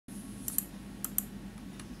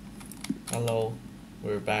Hello,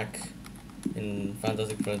 we're back in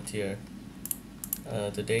Fantastic Frontier.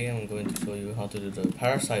 Today I'm going to show you how to do the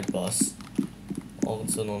Parasite boss,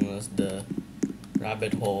 also known as the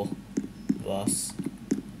Rabbit Hole boss.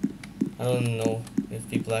 I don't know if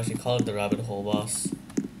people actually call it the Rabbit Hole boss.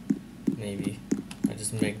 Maybe. I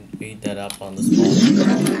just made that up on the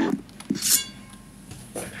spot.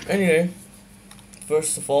 Anyway,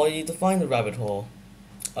 first of all, you need to find the rabbit hole.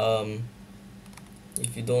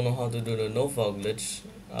 If you don't know how to do the no fog glitch,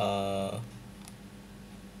 well,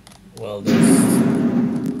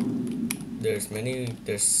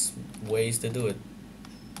 there's ways to do it,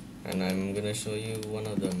 and I'm gonna show you one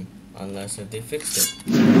of them. Unless if they fixed it,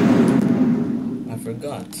 I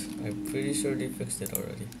forgot. I'm pretty sure they fixed it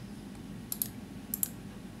already.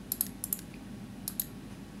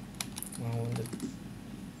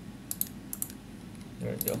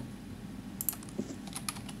 There we go.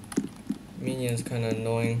 Minions kinda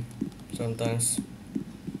annoying sometimes.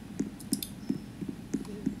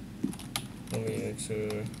 Let me make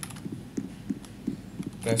sure.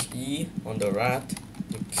 Press E on the rat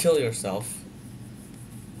to kill yourself.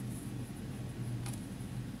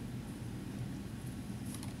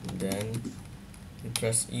 And then you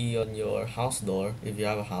press E on your house door if you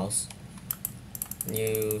have a house. And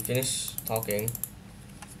you finish talking.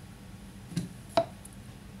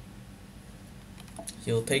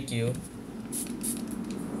 He'll take you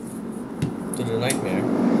to the nightmare.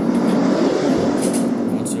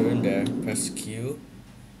 Once you're in there, press Q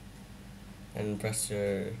and press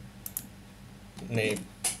your name,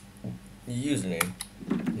 username.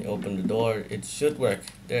 You open the door, it should work.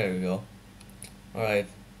 There we go. Alright,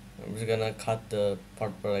 I'm just gonna cut the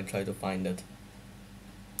part where I try to find it.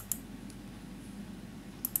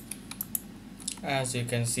 As you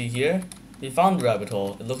can see here, we found the rabbit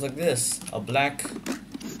hole. It looks like this, a black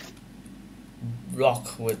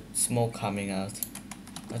rock with smoke coming out.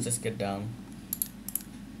 Let's just get down.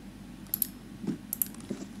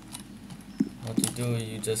 What to do,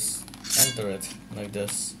 you just enter it like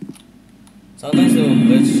this. Sometimes it will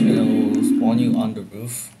glitch and it will spawn you on the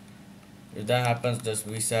roof. If that happens, just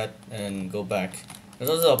reset and go back. There's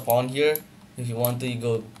also a pond here. If you want to,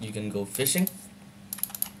 you can go fishing.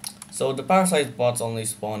 So the parasite bots only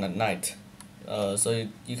spawn at night. So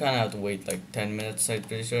you kind of have to wait like 10 minutes, I'm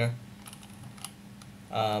pretty sure.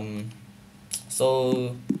 And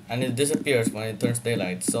it disappears when it turns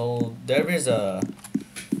daylight. So there is a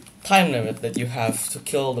time limit that you have to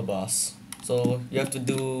kill the boss. So you have to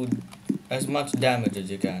do as much damage as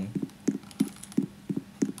you can.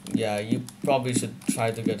 Yeah, you probably should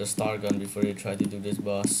try to get a star gun before you try to do this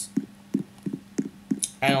boss.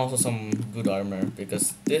 And also some good armor,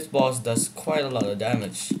 because this boss does quite a lot of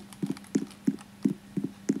damage.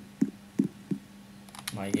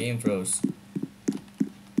 My game froze.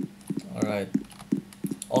 Alright.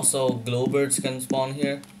 Also, glowbirds can spawn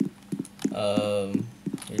here.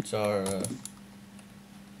 Which are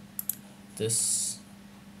this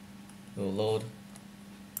will load.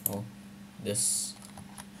 Oh, this.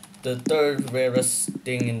 The third rarest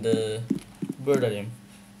thing in the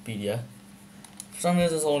Birdariumpedia. For some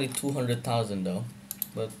reason it's only 200,000 though,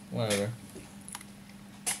 but whatever.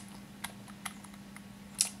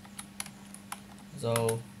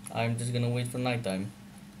 So I'm just gonna wait for nighttime.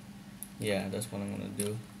 Yeah, that's what I'm gonna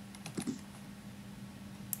do.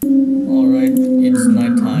 Alright, it's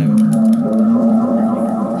nighttime.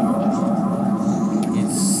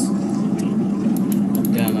 It's...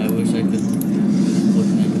 Damn, I wish I could put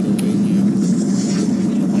them in the radio.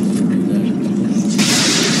 I should do that.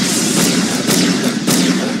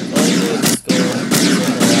 All I do is just go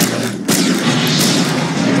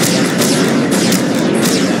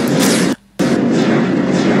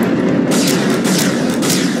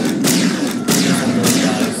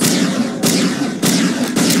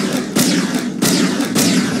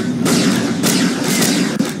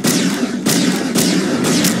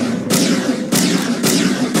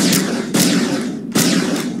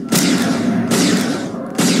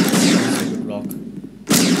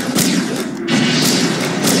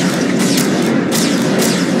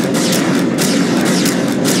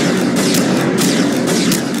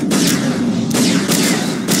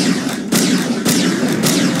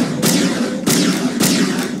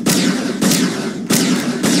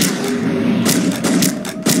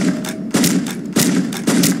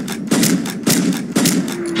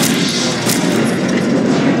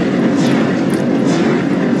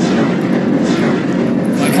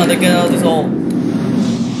to get out of this hole.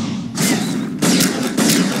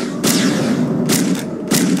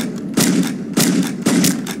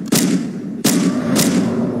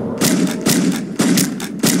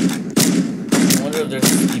 I wonder if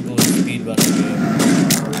there's people with speed speedrun the game.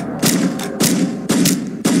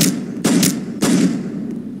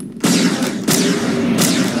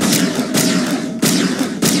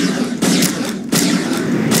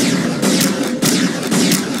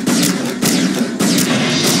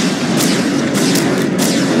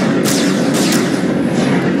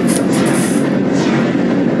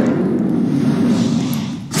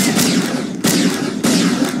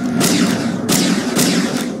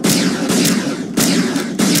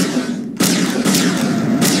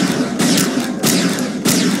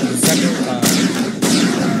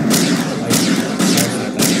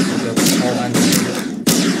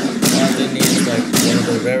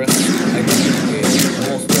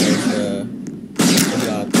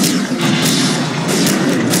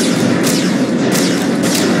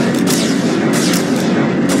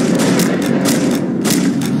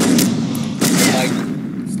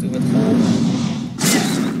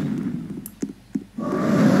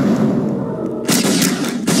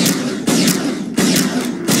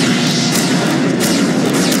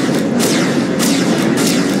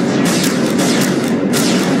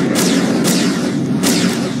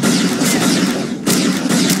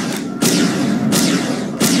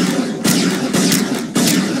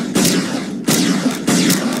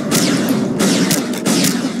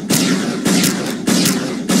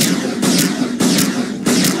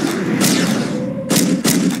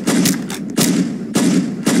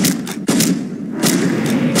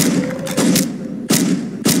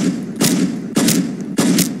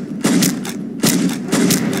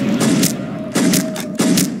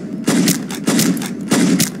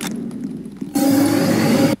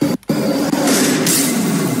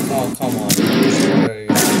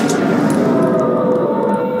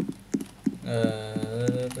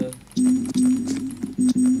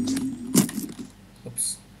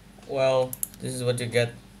 Oops. Well, this is what you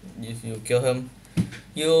get if you kill him.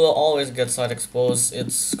 You will always get side exposed.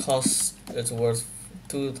 It's worth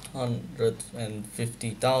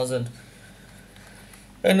 250,000.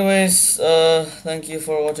 Anyways, thank you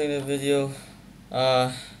for watching the video.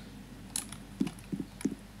 I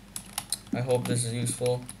hope this is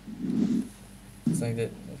useful. It's like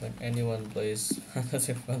that, like anyone plays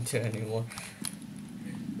Frontier anymore.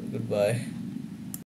 Goodbye.